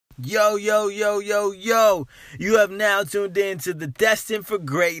Yo, yo, yo, yo, yo. You have now tuned in to the Destined for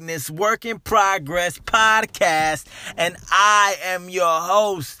Greatness Work in Progress podcast. And I am your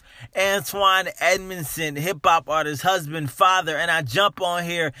host, Antoine Edmondson, hip-hop artist, husband, father. And I jump on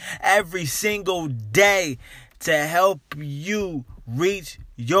here every single day to help you reach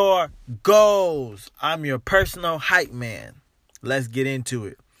your goals. I'm your personal hype man. Let's get into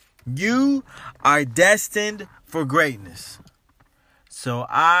it. You are destined for greatness. So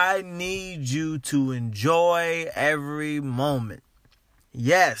I need you to enjoy every moment.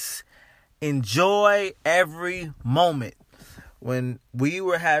 Yes, enjoy every moment. When we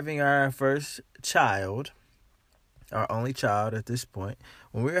were having our first child, our only child at this point,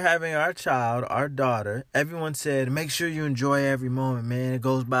 when we were having our child, our daughter, everyone said, make sure you enjoy every moment, man. It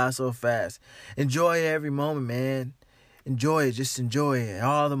goes by so fast. Enjoy every moment, man. Enjoy it. Just enjoy it.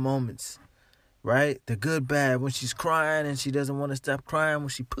 All the moments. Right? The good, bad. When she's crying and she doesn't want to stop crying. When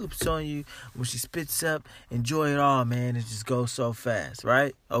she poops on you. When she spits up. Enjoy it all, man. It just goes so fast.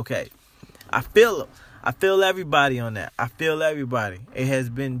 Right? Okay. I feel everybody on that. I feel everybody. It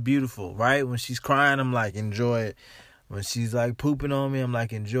has been beautiful. Right? When she's crying, I'm like, enjoy it. When she's like pooping on me, I'm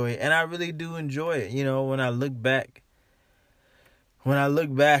like, enjoy it. And I really do enjoy it. You know, when I look back,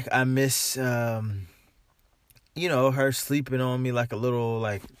 I miss, her sleeping on me like a little,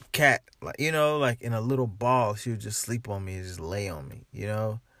 like, cat, like, like in a little ball. She would just sleep on me and just lay on me,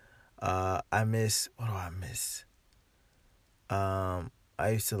 I miss, what do I miss? I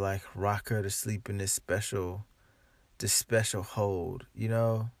used to like rock her to sleep in this special hold,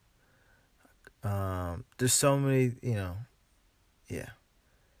 there's so many, yeah,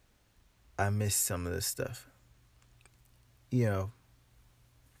 I miss some of this stuff, even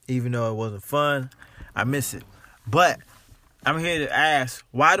though it wasn't fun, I miss it. But I'm here to ask,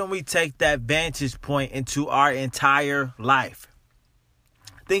 why don't we take that vantage point into our entire life?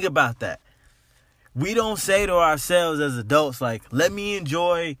 Think about that. We don't say to ourselves as adults, like, let me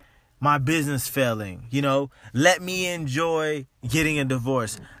enjoy my business failing, let me enjoy getting a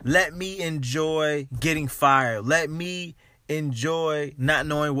divorce. Let me enjoy getting fired. Let me enjoy not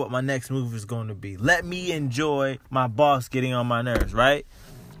knowing what my next move is going to be. Let me enjoy my boss getting on my nerves, right?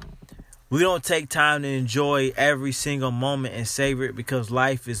 We don't take time to enjoy every single moment and savor it because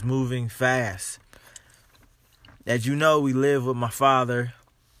life is moving fast. As you know, we live with my father.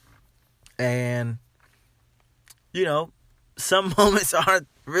 And, some moments aren't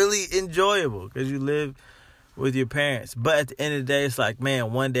really enjoyable because you live with your parents. But at the end of the day, it's like,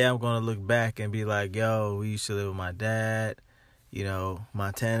 man, one day I'm going to look back and be like, yo, we used to live with my dad.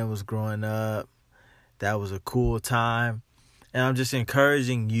 Montana was growing up. That was a cool time. And I'm just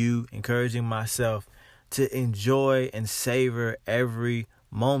encouraging myself to enjoy and savor every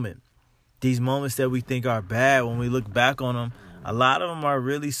moment. These moments that we think are bad, when we look back on them, a lot of them are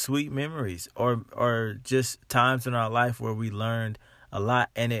really sweet memories or just times in our life where we learned a lot.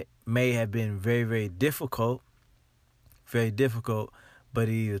 And it may have been very, very difficult, but it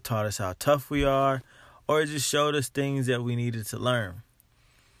either taught us how tough we are or it just showed us things that we needed to learn.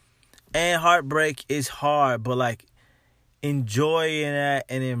 And heartbreak is hard, but like, enjoying that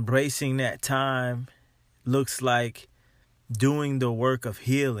and embracing that time looks like doing the work of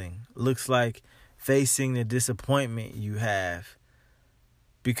healing. Looks like facing the disappointment you have.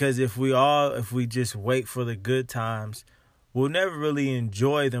 Because if we just wait for the good times, we'll never really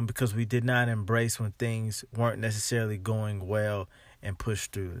enjoy them because we did not embrace when things weren't necessarily going well and push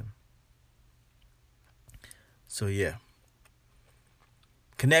through them. So yeah.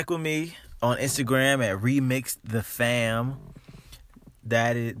 Connect with me on Instagram at RemixTheFam.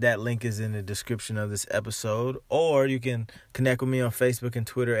 That link is in the description of this episode. Or you can connect with me on Facebook and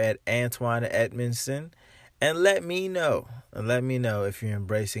Twitter at Antoine Edmondson. And let me know if you're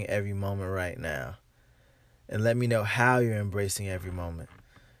embracing every moment right now. And let me know how you're embracing every moment.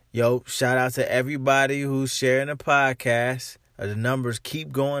 Yo, shout out to everybody who's sharing the podcast. The numbers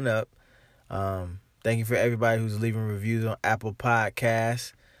keep going up. Thank you for everybody who's leaving reviews on Apple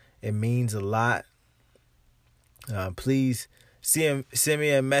Podcasts. It means a lot. Please send me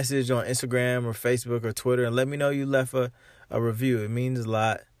a message on Instagram or Facebook or Twitter and let me know you left a review. It means a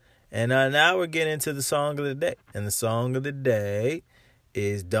lot. And now we're getting into the song of the day. And the song of the day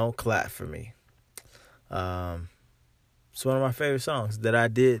is Don't Clap For Me. It's one of my favorite songs that I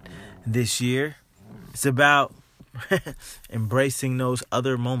did this year. It's about embracing those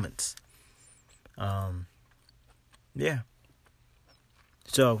other moments. Yeah.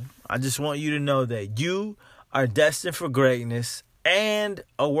 So I just want you to know that you are destined for greatness and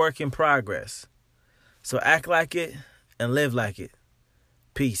a work in progress. So act like it and live like it.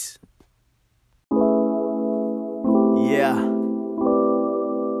 Peace. Yeah.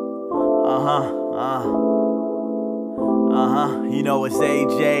 You know it's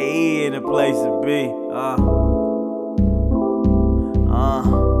AJE in the place to be.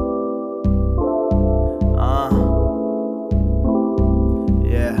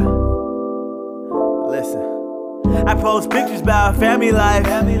 Yeah. Listen. I post pictures about family life.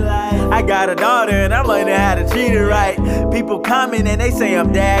 I got a daughter and I'm learning how to treat her right. People comment and they say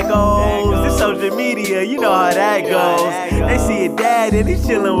I'm daggos. This social media, you know how that goes. They see a dad and he's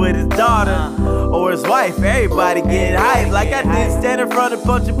chilling with his daughter or his wife. Everybody getting hyped like I did, stand in front of a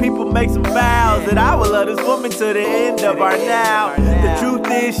bunch of people, make some vows that I will love this woman to the end of our now. The truth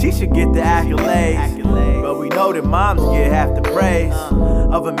is she should get the accolades, but we know that moms get half the praise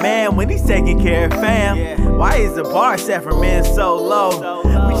of a man when he's taking care of fam. Why is the bar set for men so low?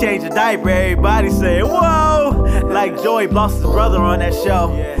 We change a diaper, everybody say whoa, like Joey Bloss's brother on that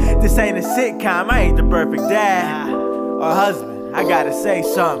show. This ain't a sitcom, I ain't the perfect dad or husband. I gotta say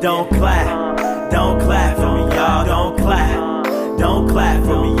something. Don't clap for me, y'all. Don't clap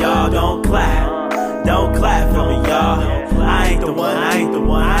for me, y'all. Don't clap for me, y'all. I ain't the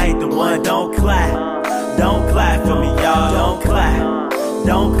one. Don't clap for me, y'all. Don't clap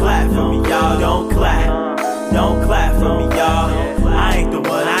for me, y'all. Don't clap for me, y'all. I ain't the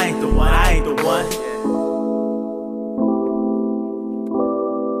one.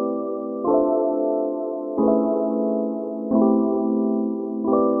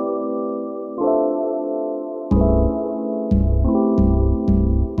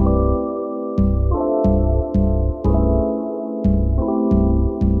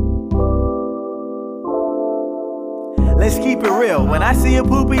 Let's keep it real. When I see a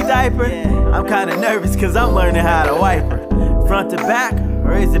poopy diaper, I'm kinda nervous cause I'm learning how to wipe her. Front to back,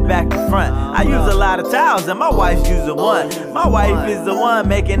 or is it back to front? I use a lot of towels and my wife's using one. My wife is the one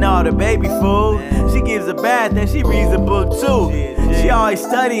making all the baby food. She gives a bath and she reads a book too. She always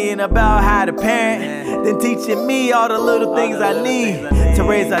studying about how to parent, then teaching me all the little things I need. To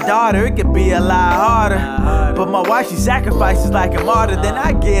raise our daughter, it could be a lot harder, but my wife, she sacrifices like a martyr. Then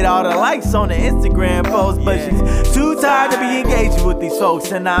I get all the likes on the Instagram post, but she's too tired to be engaged with these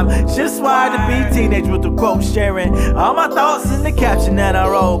folks. And I'm just wired to be teenage with the quotes, sharing all my thoughts in the caption that I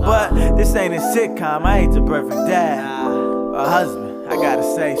wrote. But this ain't a sitcom, I ain't the perfect dad or husband. I gotta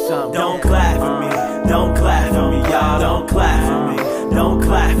say something. Don't clap for me, don't clap for me, y'all. Don't clap for me, don't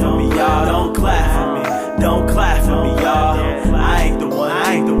clap for me, y'all. Don't clap for me, don't clap for me, y'all. I ain't the one.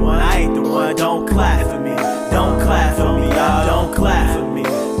 Don't clap for me, don't clap for me, y'all. Don't clap for me,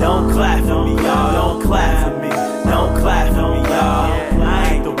 don't clap for me, y'all. Don't clap for me, don't clap for me, y'all. I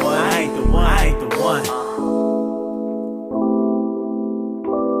ain't the one.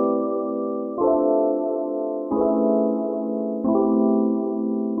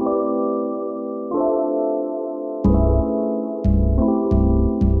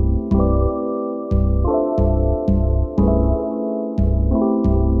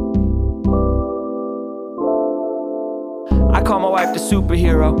 I call my wife the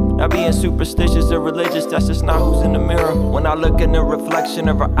superhero. Not being superstitious or religious, that's just not who's in the mirror. When I look in the reflection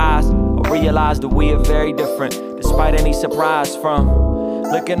of her eyes, I realize that we are very different, despite any surprise from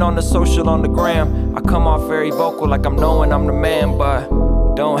looking on the social, on the gram. I come off very vocal like I'm knowing I'm the man, but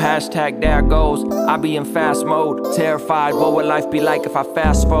don't hashtag there goes. I be in fast mode, terrified. What would life be like if I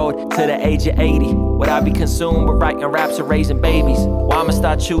fast forward to the age of 80? Would I be consumed with writing raps or raising babies? Well, I'ma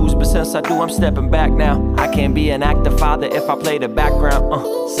start choose, but since I do, I'm stepping back now. I can't be an active father if I play the background.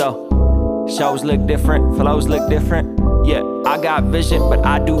 So shows look different, flows look different. Yeah, I got vision, but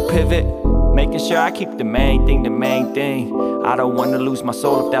I do pivot, making sure I keep the main thing the main thing. I don't want to lose my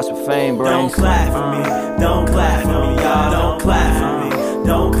soul if that's what fame brings. Don't clap for me, don't clap for me, y'all. Don't clap for me.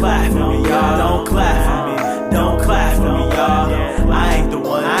 Don't clap for me, y'all. Don't clap for me. Don't clap for me, y'all. I ain't the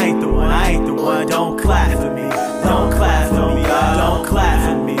one.